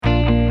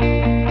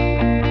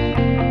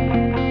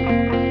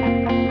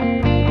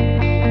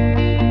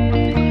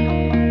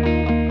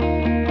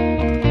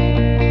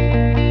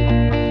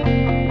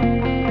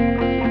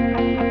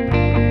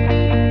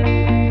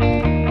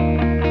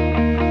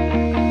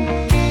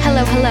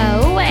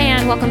Hello,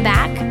 and welcome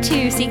back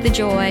to Seek the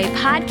Joy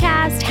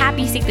podcast.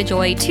 Happy Seek the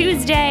Joy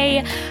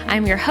Tuesday.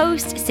 I'm your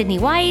host, Sydney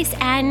Weiss,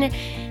 and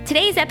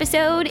today's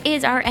episode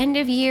is our end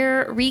of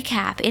year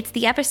recap. It's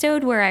the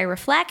episode where I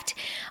reflect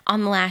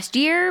on the last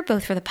year,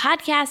 both for the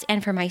podcast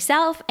and for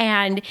myself.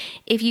 And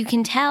if you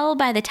can tell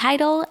by the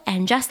title,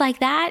 and just like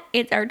that,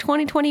 it's our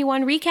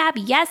 2021 recap.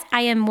 Yes,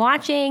 I am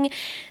watching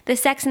the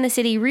Sex and the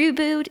City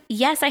reboot.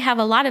 Yes, I have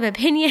a lot of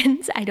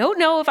opinions. I don't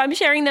know if I'm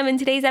sharing them in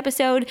today's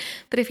episode,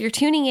 but if you're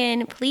tuning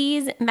in,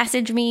 please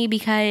message me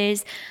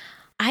because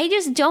I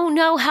just don't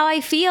know how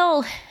I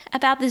feel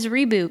about this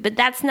reboot, but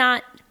that's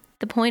not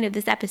the point of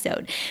this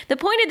episode. The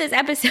point of this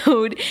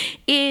episode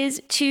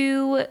is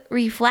to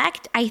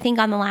reflect, I think,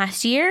 on the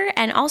last year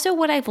and also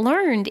what I've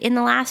learned in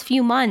the last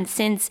few months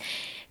since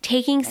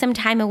taking some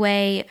time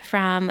away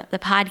from the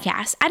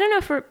podcast. I don't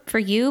know for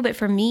you, but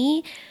for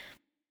me,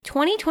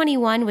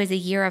 2021 was a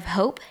year of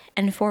hope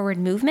and forward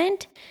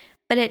movement,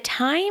 but at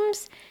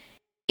times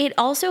it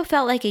also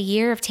felt like a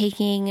year of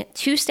taking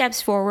 2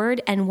 steps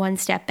forward and 1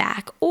 step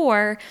back,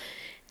 or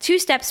 2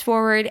 steps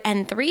forward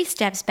and 3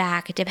 steps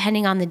back,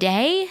 depending on the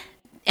day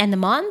and the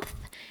month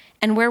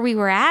and where we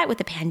were at with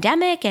the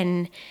pandemic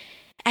and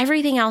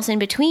everything else in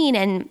between.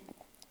 And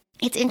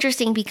it's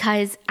interesting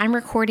because I'm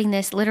recording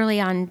this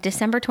literally on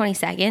December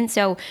 22nd.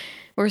 So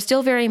we're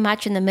still very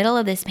much in the middle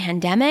of this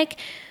pandemic.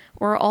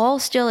 We're all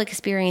still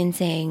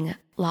experiencing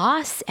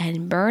loss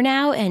and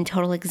burnout and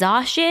total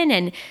exhaustion.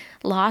 And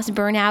loss,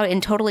 burnout,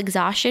 and total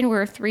exhaustion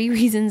were 3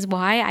 reasons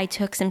why I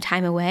took some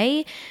time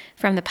away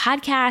from the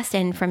podcast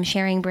and from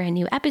sharing brand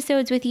new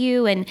episodes with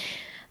you. And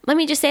let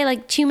me just say,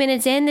 like 2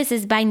 minutes in, this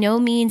is by no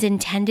means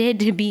intended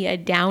to be a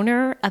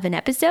downer of an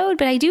episode,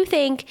 but I do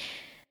think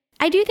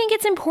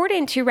it's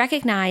important to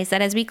recognize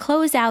that as we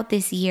close out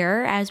this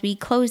year, as we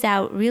close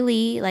out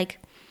really like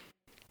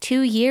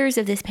 2 years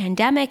of this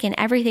pandemic and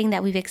everything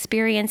that we've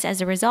experienced as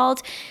a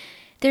result,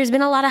 there's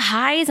been a lot of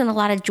highs and a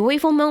lot of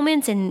joyful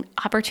moments and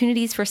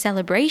opportunities for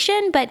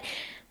celebration, but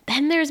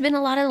then there's been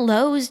a lot of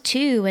lows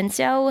too. And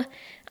so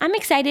I'm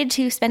excited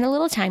to spend a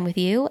little time with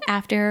you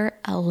after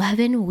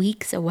 11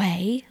 weeks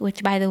away,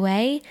 which, by the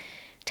way,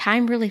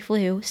 time really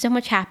flew. So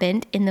much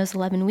happened in those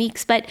 11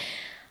 weeks, but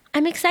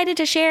I'm excited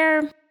to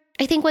share,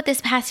 I think, what this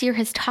past year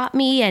has taught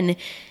me and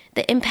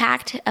the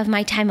impact of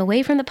my time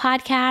away from the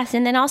podcast,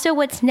 and then also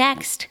what's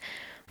next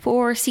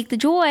for Seek the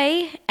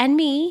Joy and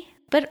me,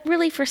 but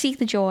really for Seek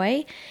the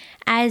Joy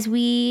as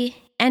we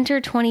enter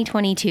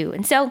 2022.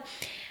 And so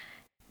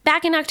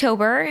back in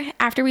October,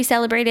 after we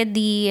celebrated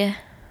the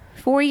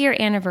 4-year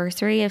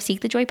anniversary of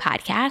Seek the Joy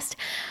podcast,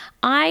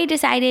 I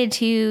decided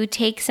to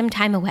take some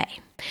time away.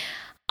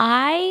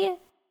 I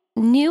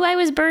knew I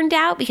was burned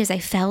out because I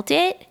felt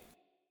it,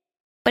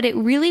 but it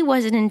really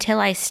wasn't until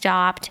I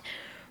stopped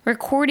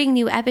recording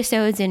new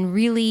episodes and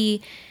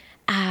really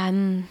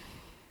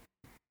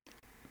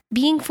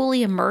being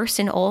fully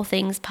immersed in all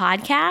things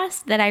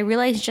podcast that I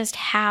realized just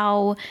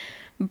how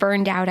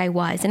burned out I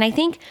was. And I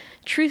think,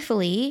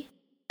 truthfully,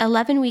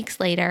 11 weeks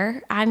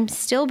later, I'm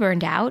still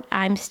burned out.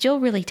 I'm still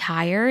really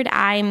tired.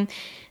 I'm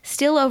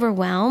still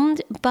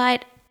overwhelmed.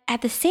 But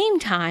at the same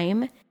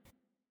time,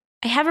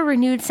 I have a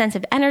renewed sense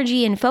of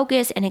energy and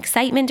focus and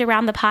excitement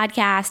around the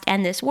podcast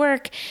and this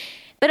work,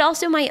 but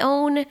also my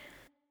own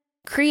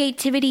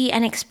creativity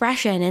and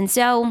expression. And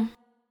so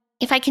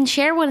if I can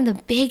share one of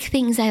the big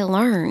things I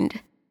learned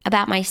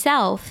about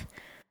myself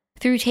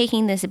through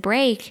taking this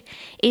break,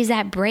 is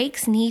that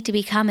breaks need to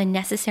become a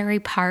necessary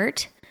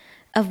part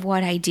of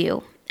what I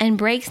do. And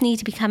breaks need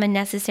to become a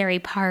necessary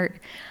part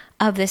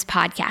of this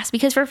podcast.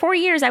 Because for 4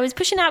 years, I was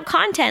pushing out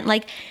content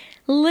like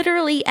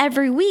literally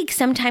every week,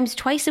 sometimes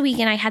twice a week,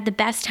 and I had the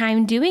best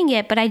time doing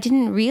it. But I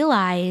didn't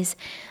realize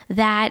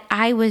that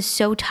I was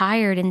so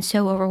tired and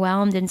so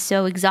overwhelmed and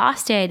so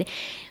exhausted.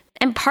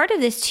 And part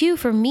of this too,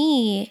 for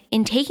me,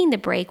 in taking the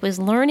break, was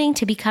learning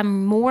to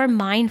become more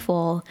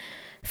mindful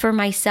for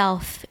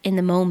myself in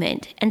the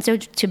moment. And so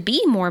to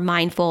be more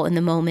mindful in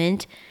the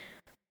moment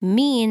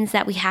means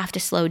that we have to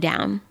slow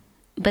down.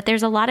 But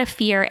there's a lot of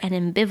fear and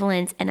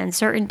ambivalence and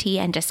uncertainty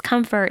and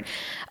discomfort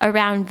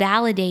around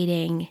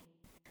validating,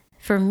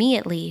 for me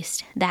at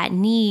least, that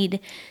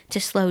need to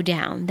slow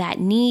down, that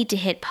need to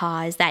hit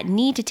pause, that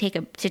need to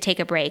take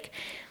a break.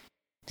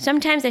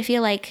 Sometimes I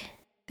feel like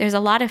there's a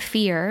lot of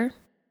fear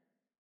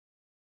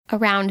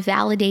around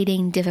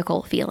validating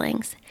difficult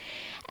feelings.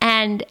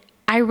 And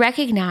I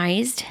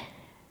recognized,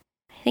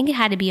 I think it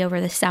had to be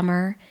over the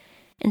summer,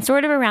 and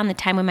sort of around the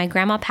time when my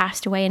grandma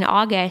passed away in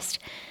August,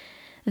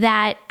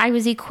 that I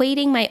was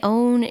equating my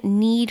own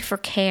need for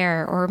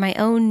care or my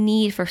own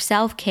need for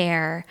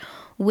self-care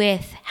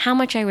with how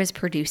much I was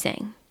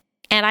producing.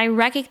 And I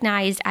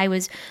recognized I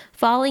was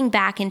falling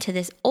back into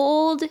this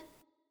old,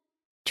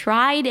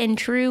 tried and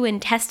true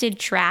and tested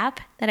trap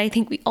that I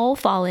think we all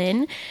fall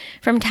in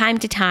from time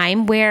to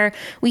time, where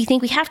we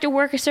think we have to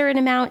work a certain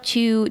amount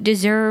to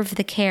deserve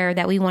the care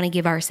that we want to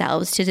give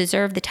ourselves, to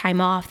deserve the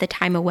time off, the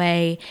time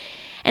away.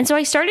 And so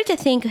I started to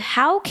think,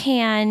 how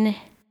can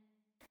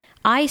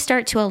I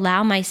start to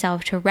allow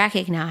myself to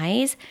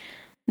recognize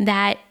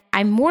that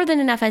I'm more than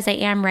enough as I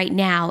am right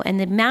now, and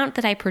the amount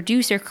that I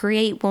produce or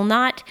create will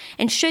not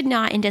and should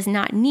not and does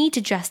not need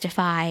to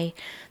justify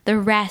the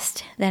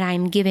rest that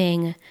I'm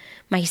giving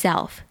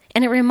myself.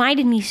 And it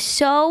reminded me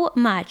so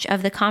much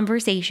of the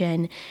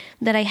conversation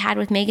that I had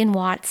with Megan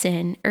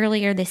Watson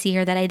earlier this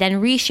year that I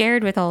then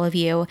reshared with all of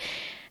you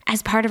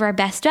as part of our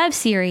Best Of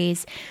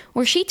series,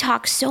 where she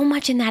talks so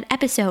much in that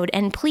episode.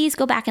 And please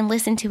go back and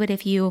listen to it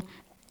if you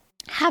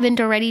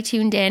haven't already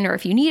tuned in, or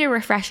if you need a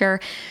refresher.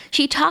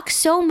 She talks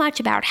so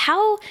much about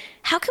how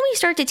can we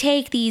start to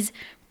take these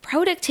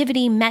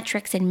productivity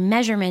metrics and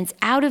measurements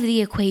out of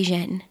the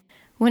equation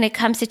when it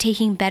comes to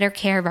taking better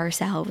care of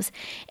ourselves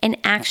and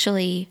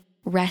actually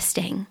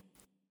resting.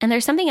 And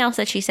there's something else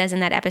that she says in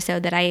that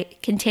episode that I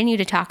continue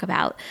to talk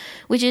about,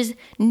 which is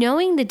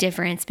knowing the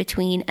difference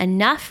between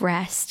enough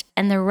rest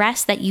and the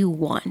rest that you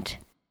want.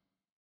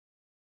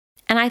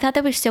 And I thought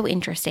that was so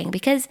interesting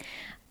because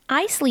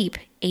I sleep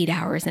 8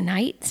 hours a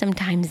night,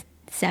 sometimes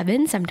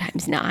 7,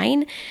 sometimes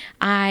 9.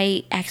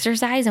 I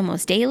exercise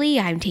almost daily.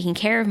 I'm taking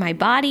care of my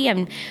body.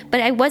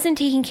 But I wasn't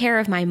taking care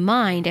of my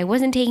mind. I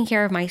wasn't taking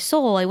care of my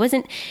soul. I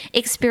wasn't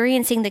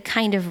experiencing the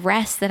kind of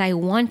rest that I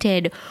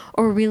wanted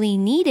or really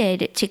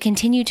needed to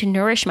continue to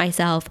nourish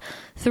myself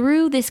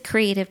through this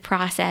creative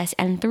process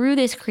and through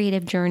this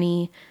creative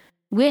journey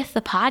with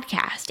the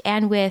podcast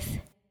and with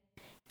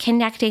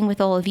connecting with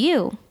all of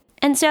you.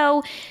 And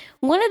so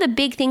one of the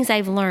big things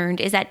I've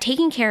learned is that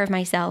taking care of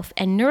myself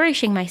and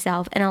nourishing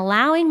myself and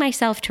allowing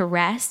myself to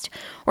rest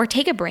or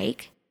take a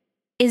break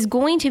is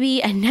going to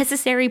be a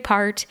necessary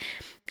part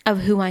of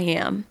who I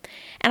am.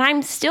 And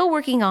I'm still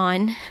working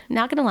on,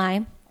 not going to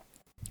lie,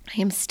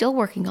 I am still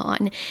working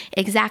on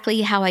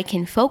exactly how I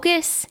can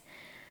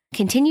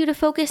continue to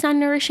focus on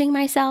nourishing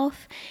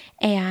myself.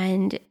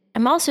 And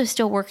I'm also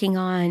still working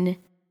on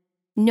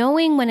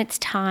knowing when it's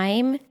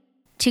time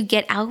to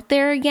get out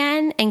there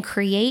again and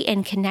create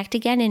and connect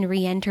again and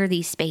re-enter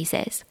these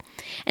spaces.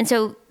 And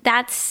so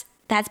that's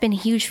been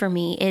huge for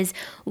me, is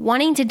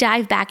wanting to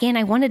dive back in.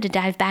 I wanted to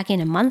dive back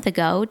in a month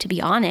ago, to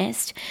be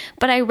honest,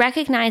 but I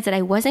recognized that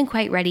I wasn't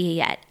quite ready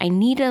yet. I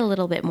needed a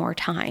little bit more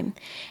time.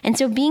 And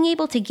so being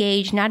able to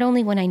gauge not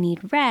only when I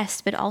need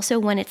rest, but also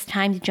when it's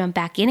time to jump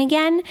back in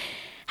again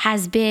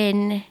has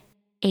been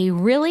a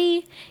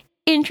really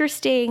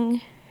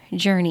interesting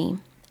journey.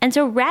 And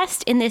so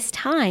rest in this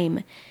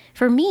time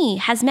for me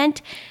has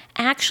meant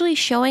actually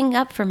showing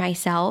up for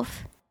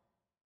myself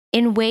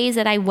in ways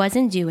that I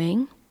wasn't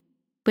doing,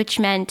 which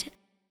meant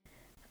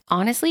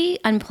honestly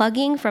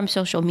unplugging from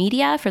social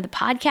media for the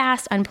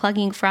podcast,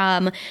 unplugging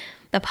from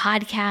the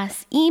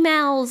podcast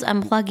emails,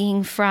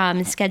 unplugging from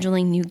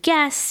scheduling new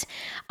guests.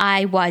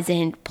 I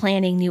wasn't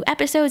planning new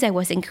episodes. I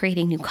wasn't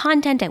creating new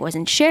content. I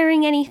wasn't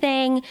sharing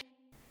anything.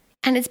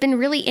 And it's been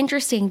really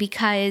interesting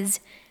because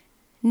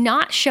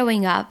not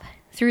showing up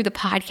through the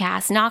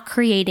podcast, not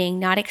creating,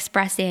 not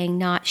expressing,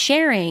 not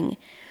sharing,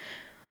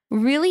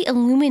 really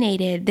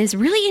illuminated this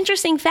really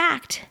interesting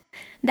fact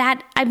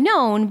that I've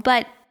known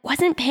but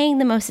wasn't paying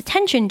the most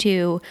attention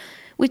to,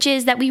 which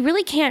is that we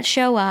really can't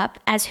show up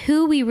as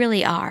who we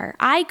really are.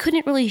 I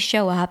couldn't really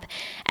show up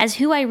as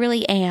who I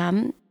really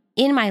am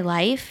in my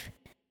life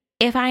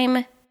if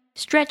I'm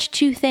stretched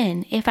too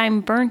thin, if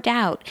I'm burnt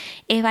out,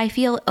 if I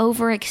feel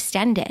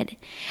overextended.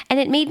 And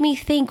it made me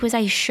think, was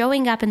I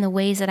showing up in the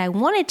ways that I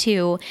wanted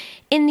to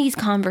in these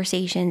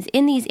conversations,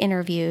 in these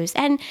interviews?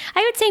 And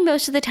I would say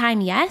most of the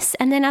time, yes.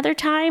 And then other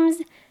times,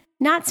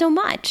 not so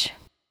much.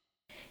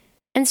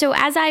 And so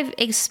as I've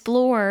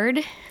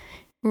explored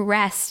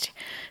rest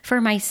for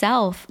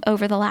myself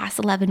over the last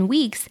 11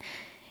 weeks,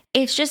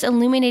 it's just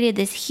illuminated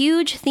this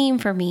huge theme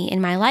for me in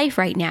my life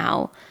right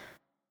now,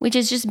 which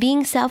is just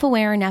being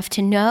self-aware enough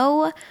to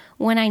know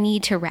when I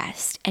need to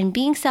rest and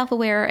being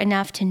self-aware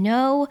enough to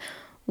know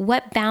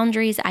what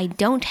boundaries I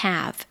don't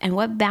have and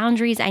what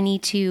boundaries I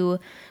need to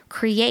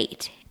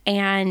create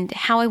and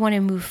how I want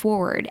to move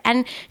forward.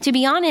 And to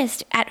be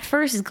honest, at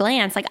first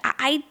glance,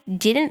 I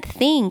didn't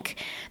think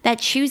that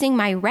choosing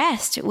my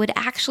rest would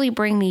actually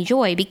bring me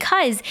joy,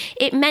 because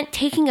it meant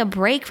taking a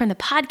break from the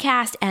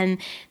podcast and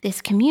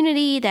this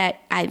community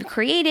that I've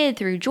created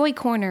through Joy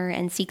Corner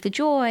and Seek the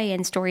Joy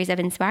and Stories of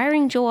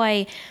Inspiring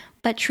Joy.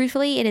 But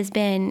truthfully, it has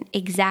been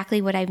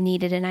exactly what I've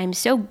needed. And I'm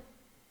so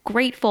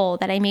grateful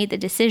that I made the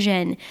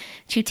decision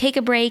to take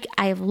a break.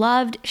 I have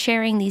loved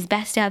sharing these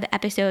best of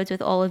episodes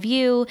with all of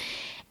you.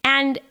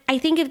 And I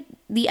think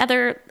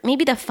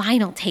maybe the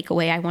final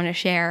takeaway I want to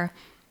share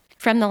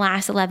from the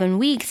last 11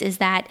 weeks is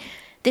that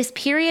this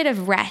period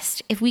of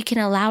rest, if we can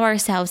allow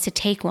ourselves to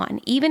take one,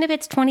 even if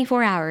it's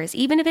 24 hours,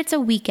 even if it's a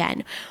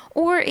weekend,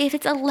 or if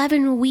it's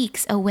 11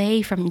 weeks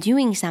away from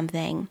doing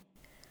something,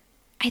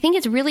 I think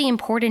it's really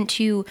important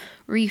to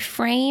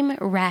reframe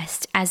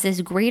rest as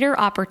this greater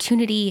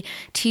opportunity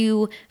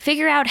to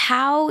figure out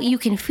how you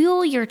can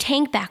fuel your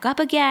tank back up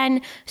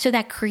again so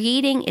that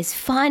creating is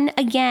fun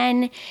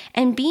again,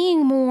 and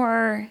being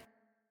more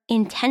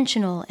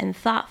intentional and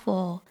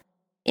thoughtful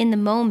in the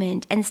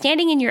moment and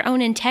standing in your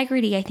own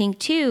integrity, I think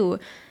too,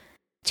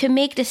 to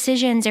make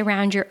decisions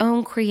around your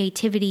own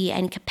creativity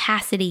and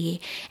capacity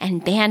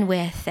and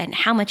bandwidth and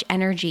how much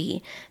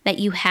energy that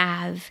you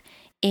have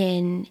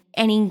in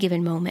any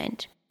given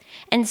moment.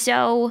 And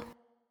so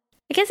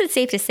I guess it's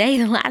safe to say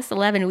the last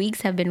 11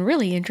 weeks have been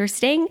really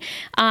interesting.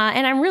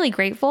 And I'm really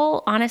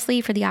grateful,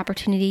 honestly, for the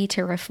opportunity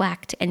to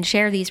reflect and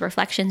share these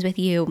reflections with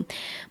you.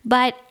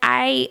 But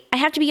I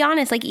have to be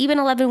honest, like even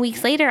 11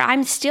 weeks later,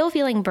 I'm still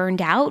feeling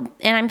burned out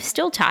and I'm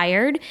still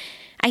tired.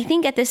 I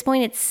think at this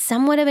point, it's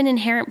somewhat of an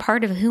inherent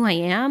part of who I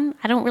am.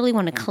 I don't really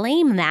want to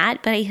claim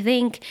that, but I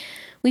think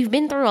we've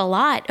been through a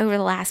lot over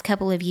the last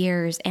couple of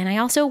years, and I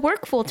also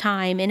work full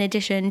time in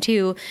addition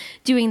to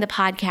doing the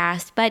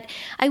podcast. But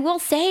I will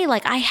say,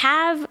 like, I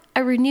have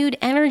a renewed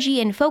energy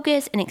and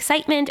focus and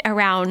excitement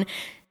around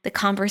the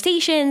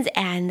conversations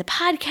and the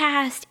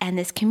podcast and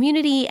this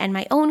community and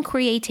my own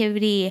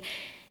creativity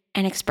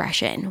and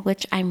expression,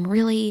 which I'm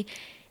really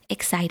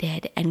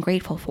excited and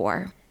grateful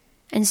for.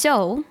 And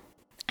so,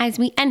 as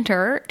we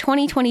enter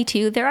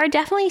 2022, there are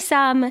definitely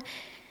some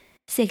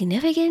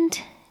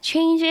significant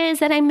changes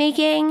that I'm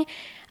making,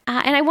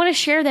 and I want to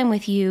share them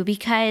with you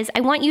because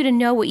I want you to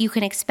know what you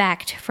can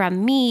expect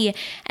from me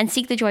and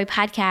Seek the Joy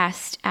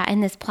podcast in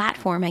this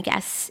platform, I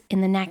guess,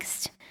 in the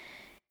next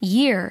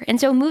year. And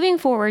so moving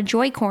forward,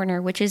 Joy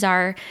Corner, which is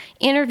our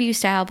interview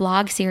style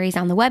blog series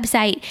on the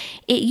website,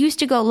 it used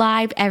to go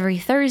live every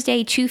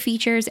Thursday, 2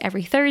 features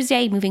every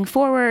Thursday. Moving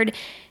forward,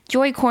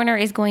 Joy Corner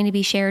is going to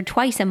be shared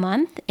twice a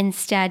month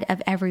instead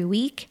of every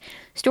week.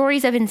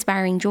 Stories of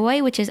Inspiring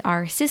Joy, which is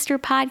our sister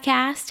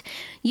podcast,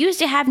 used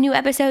to have new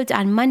episodes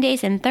on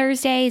Mondays and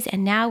Thursdays,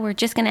 and now we're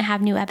just going to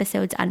have new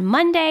episodes on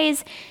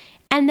Mondays.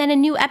 And then a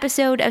new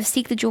episode of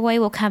Seek the Joy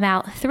will come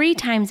out 3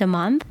 times a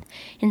month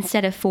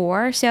instead of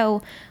 4.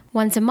 So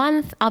once a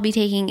month, I'll be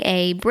taking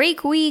a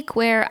break week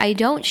where I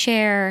don't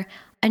share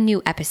a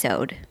new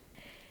episode.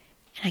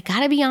 And I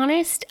gotta be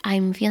honest,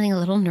 I'm feeling a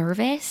little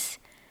nervous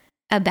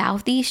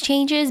about these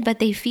changes, but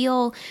they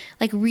feel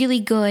like really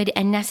good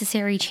and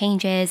necessary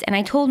changes. And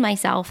I told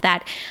myself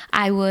that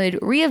I would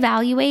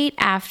reevaluate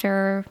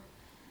after,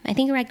 I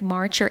think like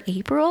March or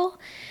April,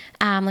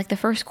 like the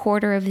first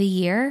quarter of the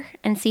year,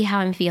 and see how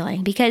I'm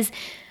feeling. Because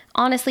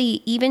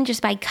honestly, even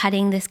just by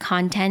cutting this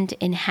content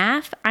in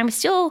half, I'm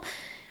still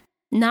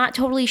not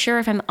totally sure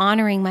if I'm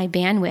honoring my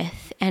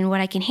bandwidth and what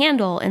I can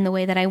handle in the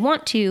way that I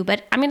want to,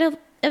 but I'm going to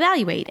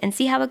evaluate and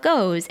see how it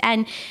goes.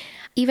 And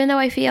even though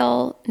I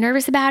feel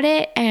nervous about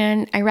it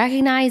and I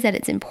recognize that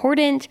it's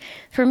important,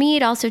 for me,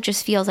 it also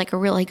just feels like a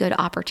really good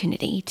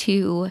opportunity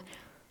to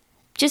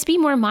just be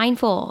more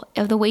mindful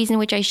of the ways in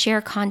which I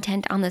share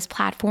content on this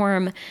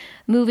platform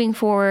moving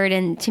forward.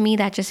 And to me,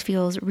 that just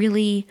feels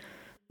really,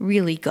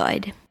 really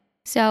good.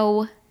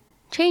 So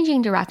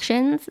changing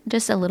directions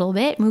just a little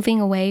bit, moving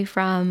away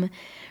from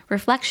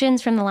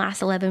reflections from the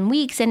last 11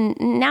 weeks. And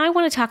now I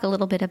want to talk a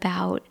little bit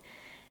about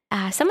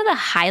some of the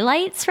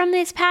highlights from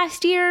this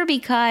past year,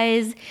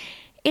 because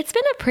it's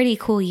been a pretty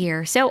cool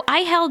year. So I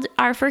held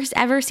our first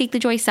ever Seek the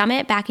Joy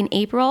Summit back in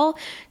April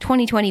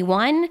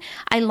 2021.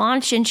 I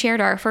launched and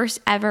shared our first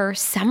ever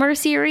summer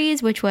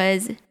series, which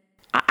was,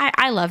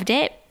 I loved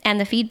it. And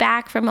the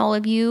feedback from all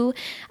of you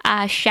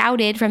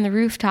shouted from the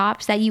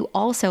rooftops that you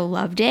also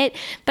loved it.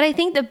 But I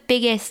think the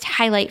biggest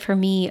highlight for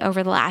me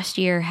over the last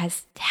year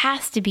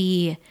has to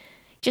be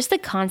just the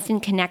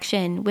constant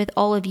connection with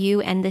all of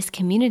you and this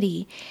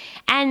community.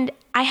 And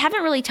I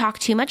haven't really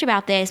talked too much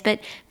about this,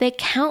 but the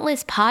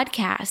countless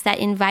podcasts that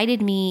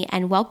invited me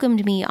and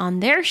welcomed me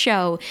on their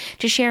show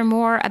to share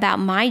more about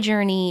my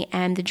journey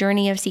and the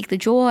journey of Seek the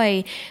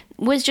Joy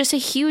was just a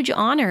huge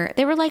honor.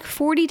 There were like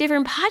 40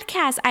 different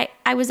podcasts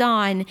I was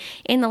on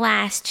in the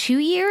last 2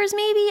 years,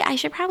 maybe. I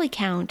should probably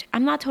count.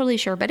 I'm not totally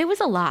sure, but it was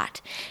a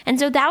lot. And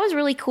so that was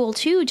really cool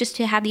too, just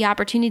to have the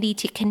opportunity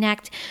to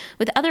connect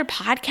with other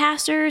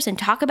podcasters and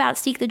talk about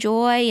Seek the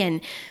Joy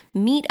and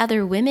meet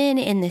other women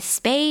in this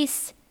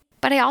space.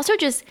 But I also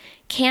just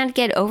can't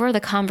get over the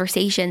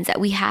conversations that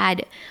we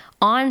had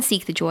on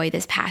Seek the Joy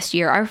this past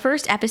year. Our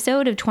first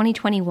episode of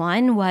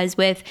 2021 was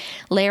with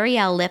Larry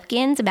L.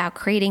 Lipkins about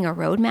creating a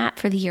roadmap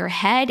for the year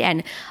ahead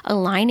and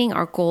aligning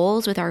our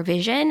goals with our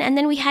vision. And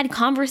then we had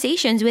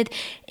conversations with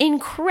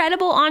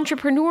incredible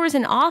entrepreneurs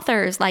and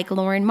authors like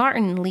Lauren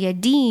Martin, Leah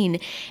Dean,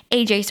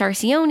 AJ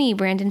Sarcioni,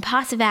 Brandon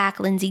Posovac,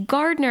 Lindsay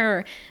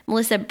Gardner,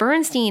 Melissa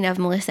Bernstein of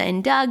Melissa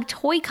and Doug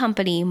Toy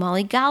Company,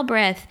 Molly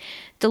Galbraith,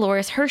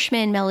 Dolores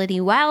Hirschman, Melody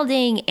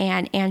Wilding,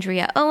 and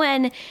Andrea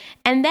Owen.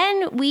 And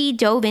then we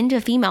dove into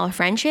female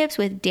friendships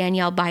with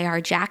Danielle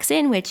Bayard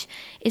Jackson, which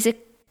is a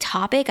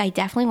topic I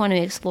definitely want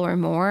to explore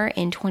more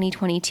in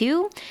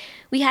 2022.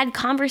 We had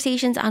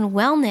conversations on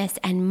wellness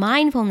and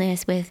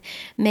mindfulness with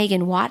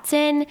Megan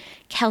Watson,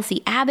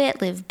 Kelsey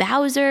Abbott, Liv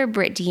Bowser,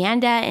 Britt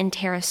Deanda, and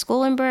Tara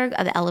Scholenberg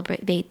of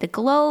Elevate the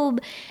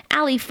Globe,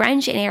 Allie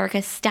French and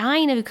Erica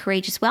Stein of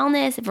Courageous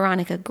Wellness,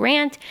 Veronica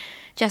Grant,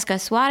 Jessica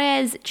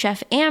Suarez,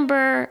 Chef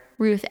Amber,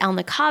 Ruth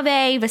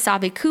Elnikave,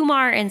 Vasavi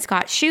Kumar, and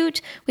Scott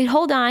Shute. Wait,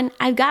 hold on,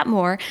 I've got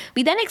more.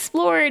 We then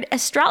explored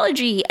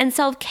astrology and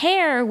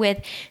self-care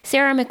with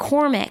Sarah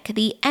McCormick,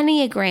 the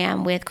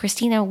Enneagram with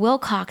Christina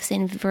Wilcox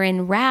and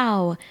Varen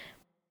Rao.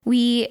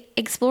 We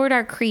explored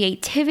our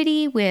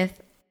creativity with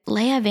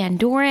Leah Van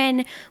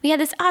Doren. We had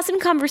this awesome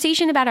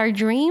conversation about our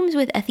dreams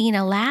with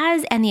Athena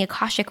Laz and the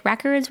Akashic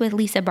Records with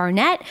Lisa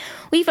Barnett.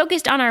 We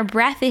focused on our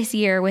breath this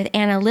year with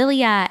Anna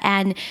Lilia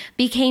and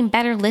became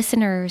better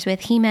listeners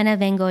with Jimena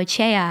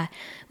Vengoechea.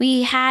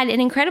 We had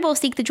an incredible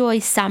Seek the Joy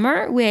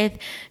summer with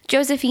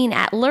Josephine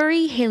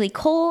Atluri, Haley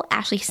Cole,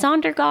 Ashley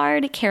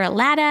Sondergaard, Cara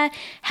Latta,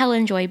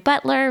 Helen Joy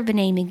Butler,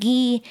 Vinay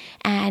McGee,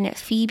 and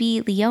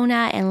Phoebe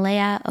Leona and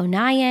Leah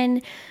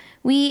Onayan.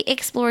 We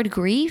explored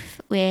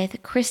grief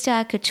with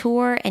Krista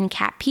Couture and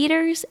Kat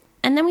Peters.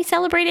 And then we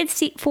celebrated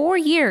 4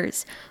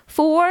 years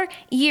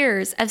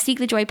of Seek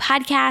the Joy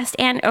podcast.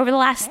 And over the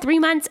last 3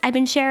 months, I've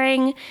been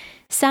sharing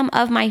some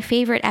of my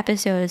favorite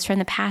episodes from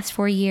the past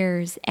 4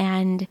 years.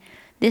 And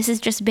this has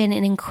just been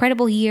an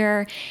incredible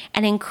year,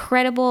 an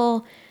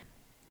incredible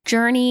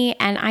journey.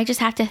 And I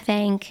just have to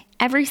thank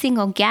every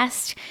single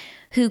guest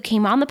who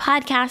came on the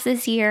podcast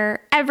this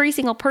year, every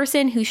single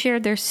person who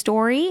shared their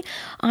story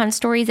on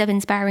Stories of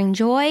Inspiring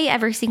Joy,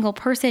 every single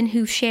person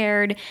who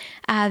shared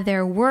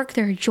their work,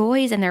 their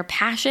joys, and their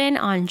passion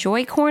on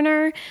Joy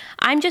Corner.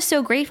 I'm just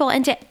so grateful.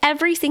 And to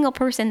every single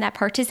person that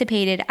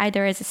participated,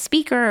 either as a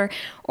speaker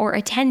or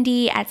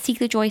attendee at Seek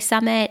the Joy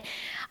Summit,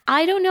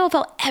 I don't know if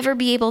I'll ever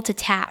be able to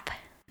tap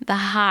the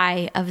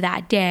high of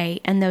that day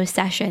and those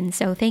sessions.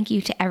 So thank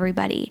you to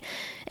everybody.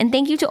 And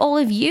thank you to all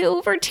of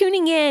you for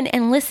tuning in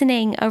and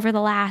listening over the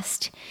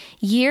last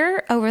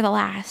year, over the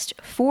last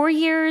 4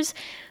 years.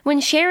 When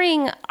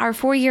sharing our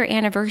 4-year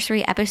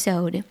anniversary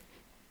episode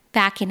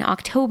back in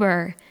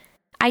October,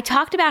 I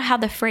talked about how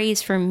the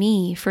phrase for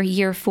me for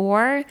year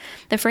 4,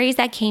 the phrase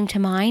that came to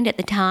mind at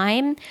the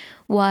time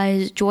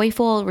was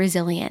joyful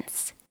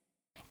resilience.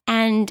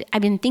 And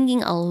I've been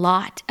thinking a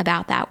lot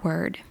about that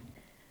word.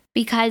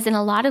 Because in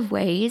a lot of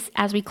ways,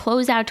 as we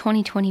close out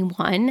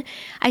 2021,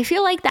 I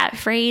feel like that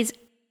phrase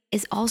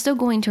is also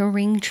going to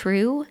ring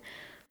true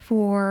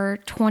for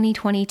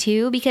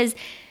 2022, because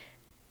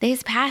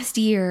this past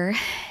year,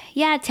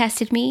 it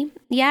tested me.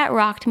 It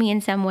rocked me in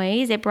some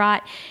ways. It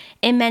brought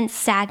immense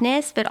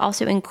sadness, but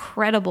also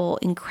incredible,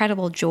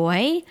 incredible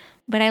joy.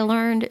 But I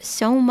learned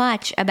so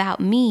much about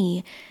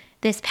me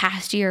this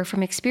past year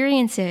from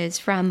experiences,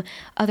 from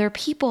other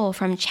people,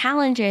 from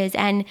challenges,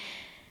 and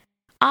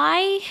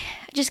I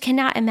just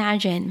cannot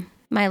imagine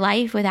my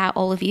life without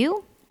all of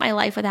you, my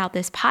life without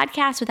this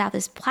podcast, without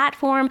this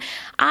platform.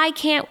 I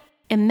can't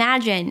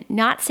imagine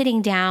not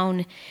sitting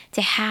down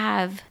to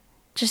have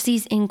just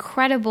these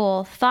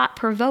incredible,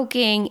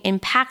 thought-provoking,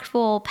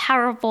 impactful,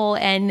 powerful,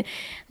 and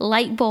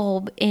light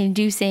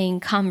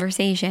bulb-inducing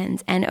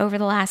conversations. And over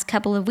the last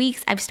couple of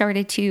weeks, I've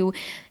started to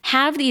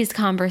have these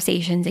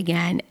conversations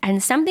again.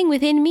 And something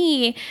within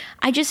me,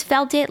 I just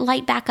felt it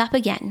light back up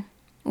again,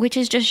 which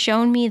has just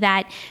shown me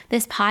that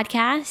this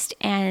podcast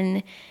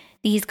and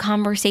these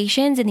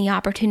conversations and the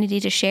opportunity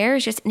to share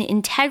is just an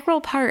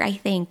integral part, I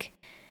think,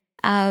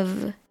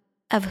 of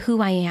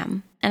who I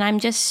am. And I'm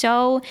just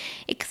so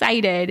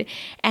excited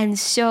and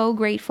so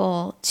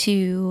grateful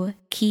to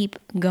keep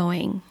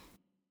going.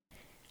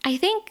 I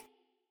think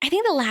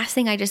the last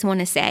thing I just want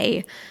to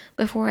say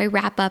before I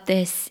wrap up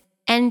this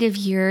end of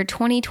year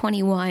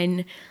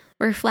 2021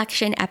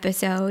 reflection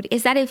episode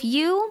is that if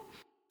you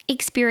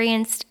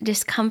experienced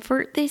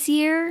discomfort this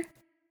year,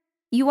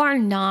 you are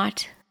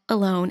not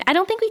alone. I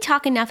don't think we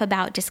talk enough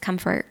about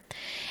discomfort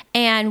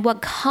and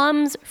what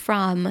comes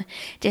from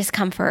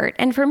discomfort.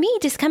 And for me,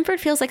 discomfort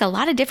feels like a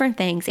lot of different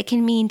things. It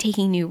can mean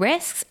taking new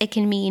risks. It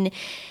can mean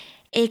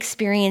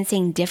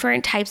experiencing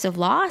different types of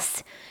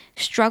loss,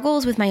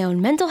 struggles with my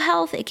own mental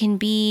health. It can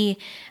be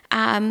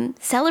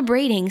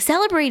celebrations.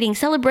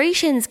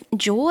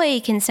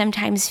 Joy can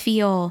sometimes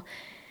feel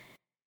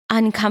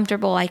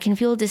uncomfortable. I can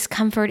feel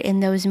discomfort in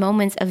those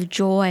moments of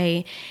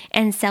joy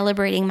and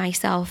celebrating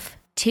myself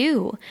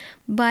too.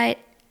 But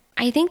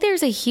I think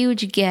there's a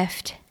huge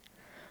gift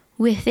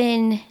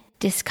within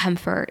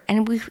discomfort.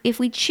 And if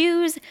we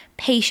choose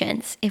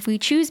patience,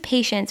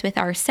 with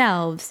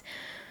ourselves,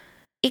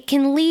 it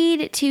can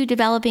lead to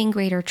developing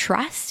greater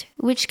trust,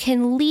 which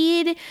can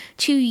lead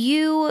to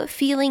you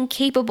feeling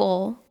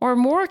capable or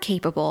more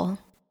capable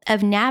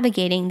of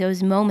navigating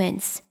those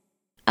moments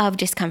of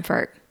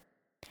discomfort.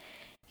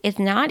 It's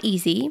not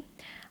easy.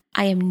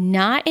 I am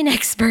not an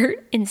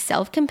expert in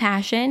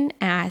self-compassion.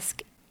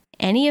 Ask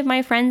any of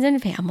my friends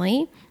and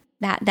family.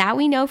 That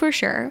we know for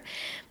sure.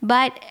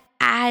 But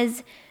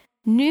as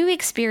new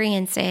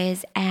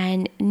experiences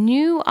and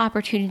new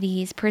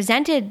opportunities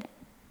presented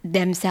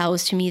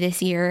themselves to me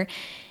this year,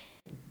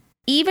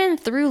 even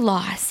through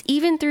loss,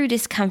 even through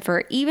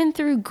discomfort, even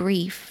through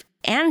grief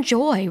and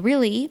joy,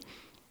 really,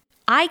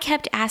 I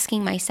kept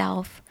asking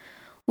myself,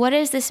 what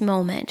is this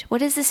moment?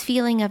 What is this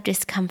feeling of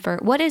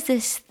discomfort? What is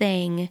this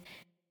thing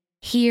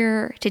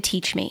here to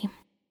teach me?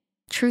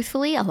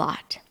 Truthfully, a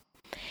lot.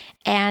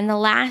 And the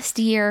last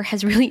year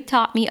has really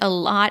taught me a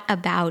lot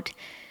about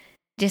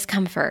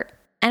discomfort.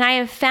 And I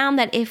have found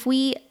that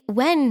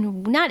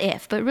when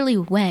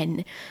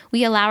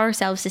we allow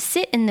ourselves to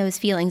sit in those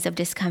feelings of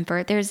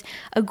discomfort, there's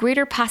a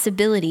greater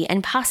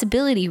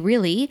possibility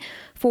really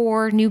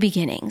for new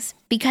beginnings,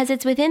 because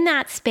it's within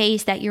that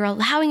space that you're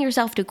allowing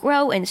yourself to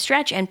grow and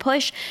stretch and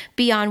push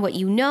beyond what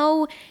you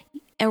know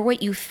or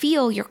what you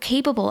feel you're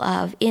capable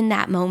of in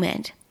that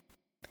moment.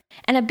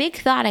 And a big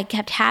thought I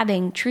kept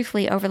having,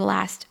 truthfully, over the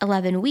last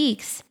 11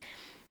 weeks,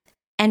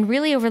 and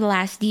really over the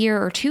last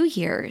year or 2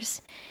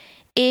 years,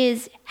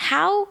 is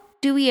how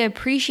do we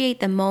appreciate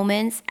the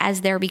moments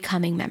as they're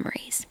becoming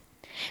memories?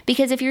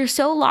 Because if you're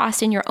so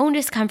lost in your own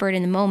discomfort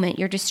in the moment,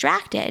 you're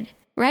distracted,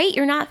 right?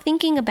 You're not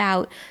thinking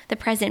about the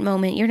present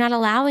moment. You're not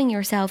allowing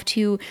yourself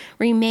to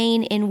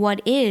remain in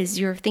what is.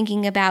 You're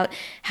thinking about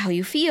how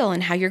you feel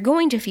and how you're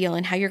going to feel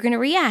and how you're going to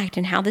react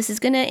and how this is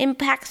going to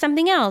impact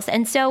something else.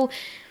 And so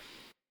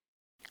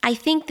I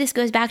think this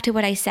goes back to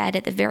what I said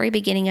at the very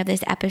beginning of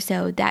this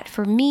episode, that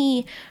for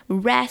me,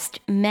 rest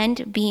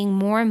meant being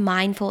more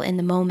mindful in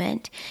the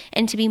moment.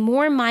 And to be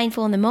more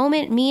mindful in the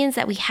moment means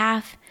that we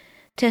have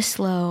to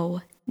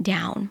slow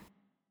down.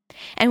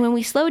 And when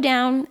we slow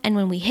down and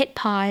when we hit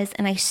pause,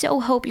 and I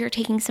so hope you're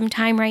taking some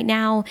time right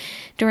now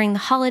during the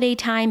holiday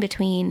time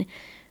between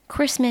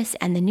Christmas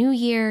and the New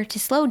Year to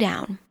slow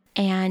down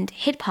and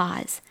hit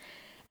pause.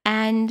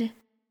 And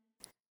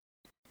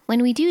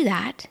when we do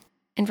that,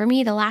 and for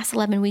me, the last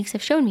 11 weeks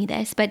have shown me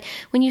this, but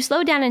when you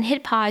slow down and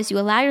hit pause, you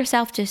allow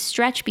yourself to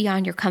stretch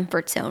beyond your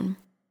comfort zone.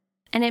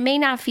 And it may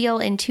not feel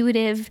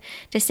intuitive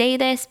to say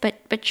this,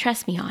 but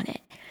trust me on it.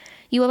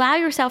 You allow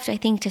yourself, I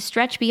think, to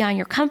stretch beyond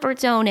your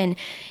comfort zone, and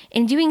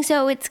in doing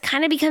so, it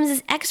kind of becomes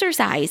this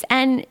exercise,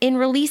 and in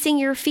releasing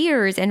your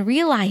fears and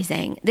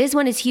realizing, this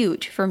one is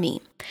huge for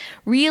me,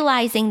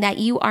 realizing that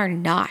you are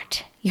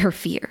not your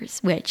fears,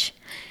 which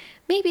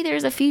maybe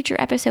there's a future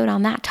episode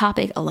on that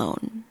topic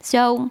alone.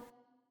 So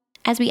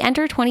as we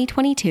enter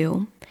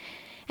 2022,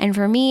 and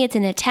for me, it's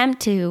an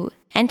attempt to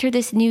enter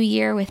this new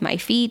year with my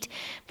feet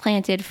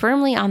planted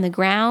firmly on the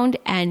ground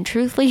and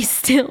truthfully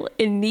still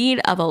in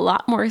need of a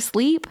lot more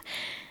sleep,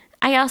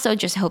 I also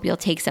just hope you'll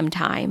take some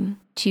time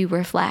to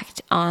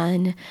reflect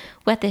on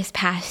what this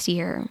past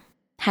year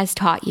has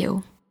taught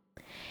you.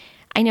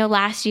 I know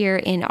last year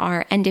in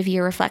our end of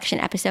year reflection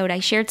episode, I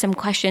shared some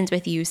questions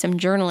with you, some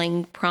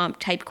journaling prompt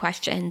type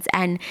questions,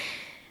 and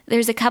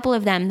there's a couple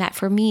of them that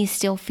for me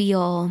still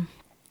feel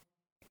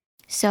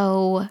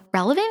so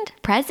relevant,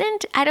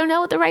 present. I don't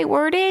know what the right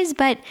word is,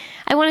 but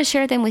I want to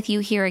share them with you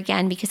here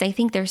again because I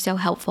think they're so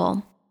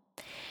helpful.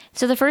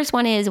 So the first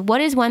one is, what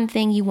is one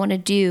thing you want to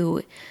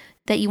do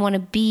that you want to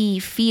be,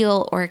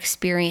 feel, or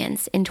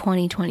experience in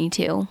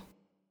 2022?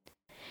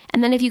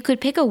 And then if you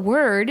could pick a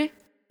word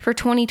for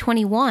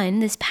 2021,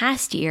 this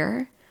past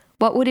year,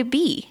 what would it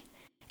be?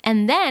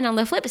 And then on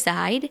the flip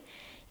side,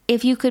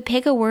 if you could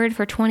pick a word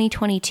for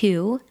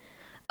 2022,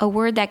 a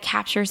word that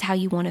captures how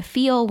you want to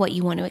feel, what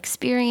you want to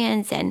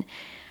experience, and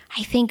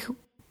I think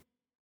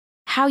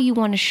how you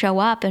want to show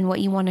up and what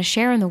you want to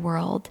share in the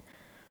world,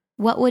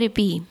 what would it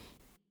be?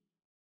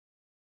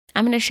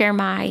 I'm going to share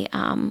my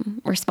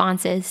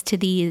responses to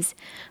these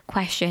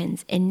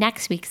questions in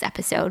next week's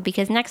episode,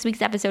 because next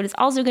week's episode is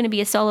also going to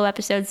be a solo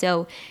episode.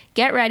 So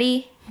get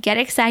ready, get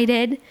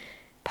excited.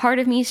 Part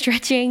of me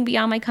stretching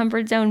beyond my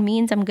comfort zone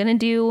means I'm going to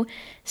do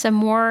some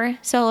more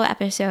solo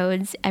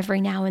episodes every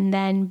now and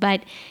then.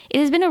 But it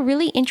has been a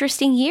really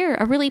interesting year,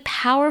 a really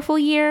powerful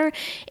year,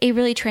 a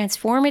really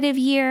transformative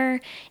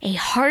year, a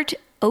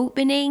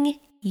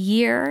heart-opening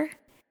year.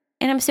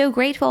 And I'm so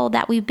grateful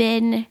that we've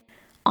been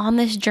on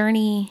this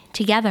journey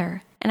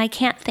together. And I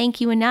can't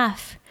thank you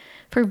enough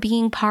for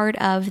being part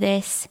of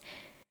this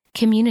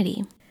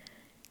community.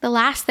 The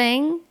last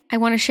thing I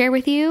want to share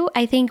with you,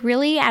 I think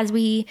really as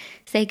we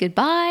say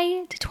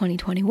goodbye to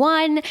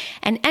 2021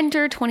 and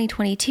enter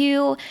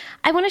 2022,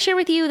 I want to share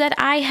with you that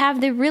I have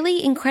the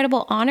really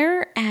incredible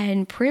honor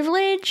and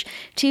privilege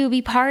to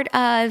be part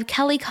of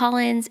Kelly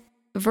Collins'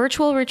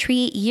 virtual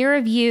retreat, Year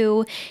of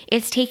You.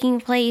 It's taking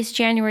place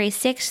January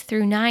 6th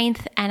through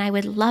 9th, and I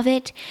would love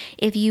it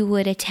if you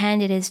would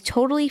attend. It is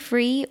totally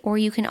free, or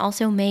you can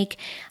also make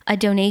a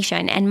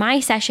donation. And my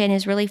session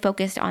is really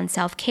focused on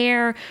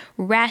self-care,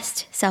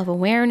 rest,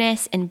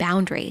 self-awareness, and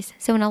boundaries.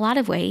 So in a lot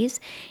of ways,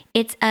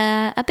 it's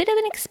a bit of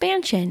an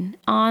expansion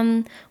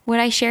on what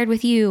I shared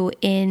with you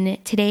in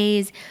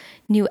today's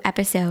new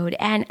episode.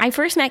 And I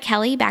first met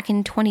Kelly back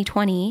in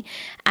 2020.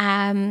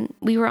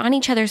 We were on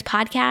each other's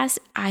podcasts.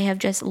 I have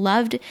just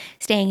loved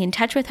staying in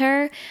touch with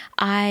her.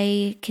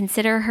 I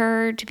consider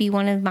her to be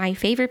one of my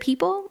favorite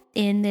people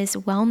in this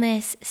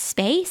wellness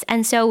space.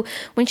 And so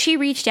when she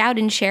reached out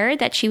and shared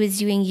that she was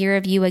doing Year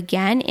of You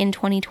again in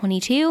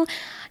 2022,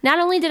 not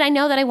only did I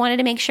know that I wanted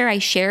to make sure I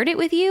shared it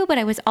with you, but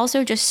I was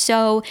also just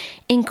so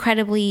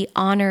incredibly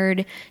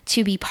honored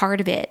to be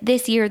part of it.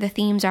 This year, the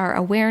themes are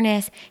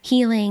awareness,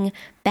 healing,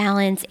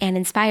 balance, and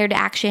inspired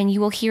action. You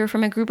will hear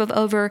from a group of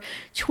over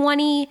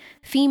 20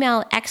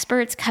 female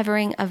experts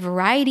covering a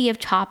variety of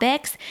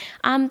topics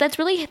that's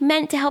really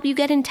meant to help you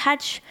get in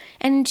touch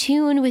and in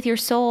tune with your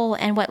soul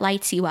and what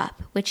lights you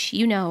up, which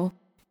you know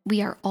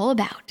we are all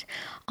about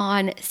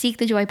on Seek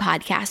the Joy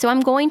podcast. So I'm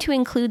going to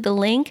include the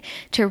link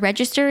to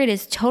register. It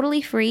is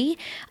totally free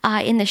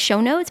in the show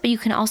notes, but you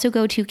can also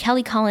go to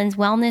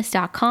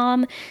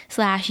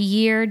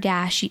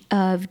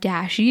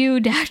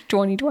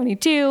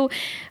kellycollinswellness.com/year-of-u-2022.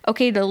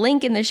 Okay, the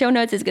link in the show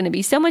notes is going to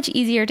be so much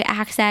easier to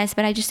access,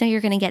 but I just know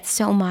you're going to get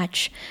so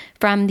much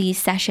from these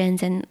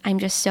sessions, and I'm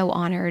just so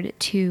honored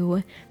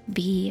to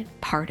be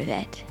part of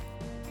it.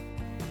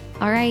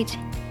 All right,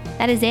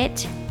 that is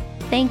it.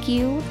 Thank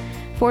you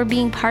for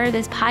being part of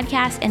this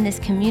podcast and this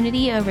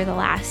community over the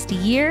last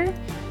year.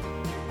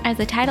 As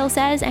the title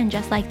says, and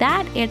just like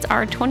that, it's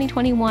our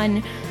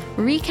 2021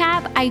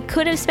 recap. I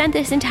could have spent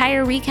this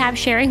entire recap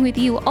sharing with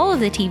you all of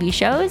the TV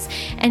shows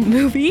and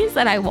movies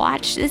that I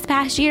watched this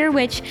past year,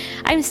 which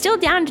I'm still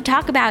down to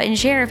talk about and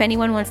share if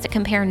anyone wants to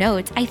compare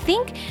notes. I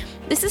think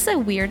this is a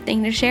weird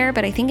thing to share,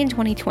 but I think in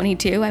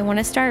 2022, I want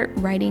to start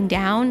writing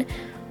down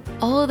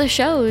all of the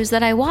shows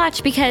that I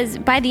watch, because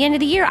by the end of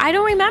the year, I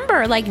don't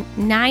remember like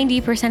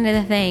 90% of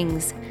the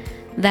things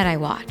that I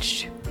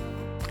watched.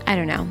 I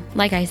don't know.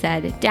 Like I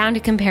said, down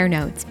to compare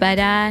notes. But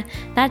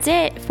that's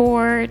it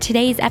for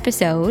today's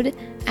episode.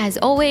 As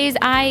always,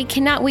 I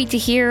cannot wait to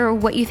hear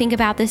what you think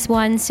about this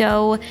one.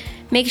 So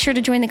make sure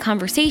to join the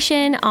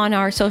conversation on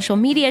our social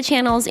media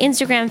channels,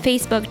 Instagram,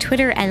 Facebook,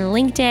 Twitter, and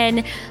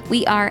LinkedIn.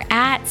 We are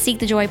at Seek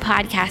the Joy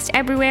Podcast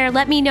everywhere.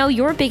 Let me know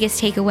your biggest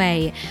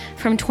takeaway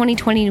from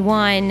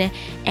 2021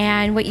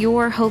 and what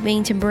you're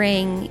hoping to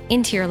bring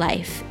into your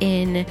life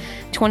in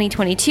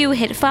 2022.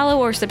 Hit follow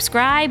or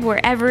subscribe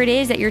wherever it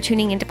is that you're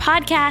tuning into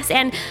podcasts.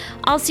 And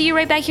I'll see you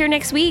right back here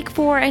next week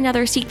for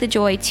another Seek the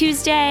Joy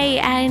Tuesday.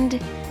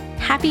 And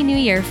Happy New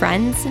Year,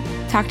 friends.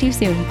 Talk to you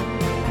soon.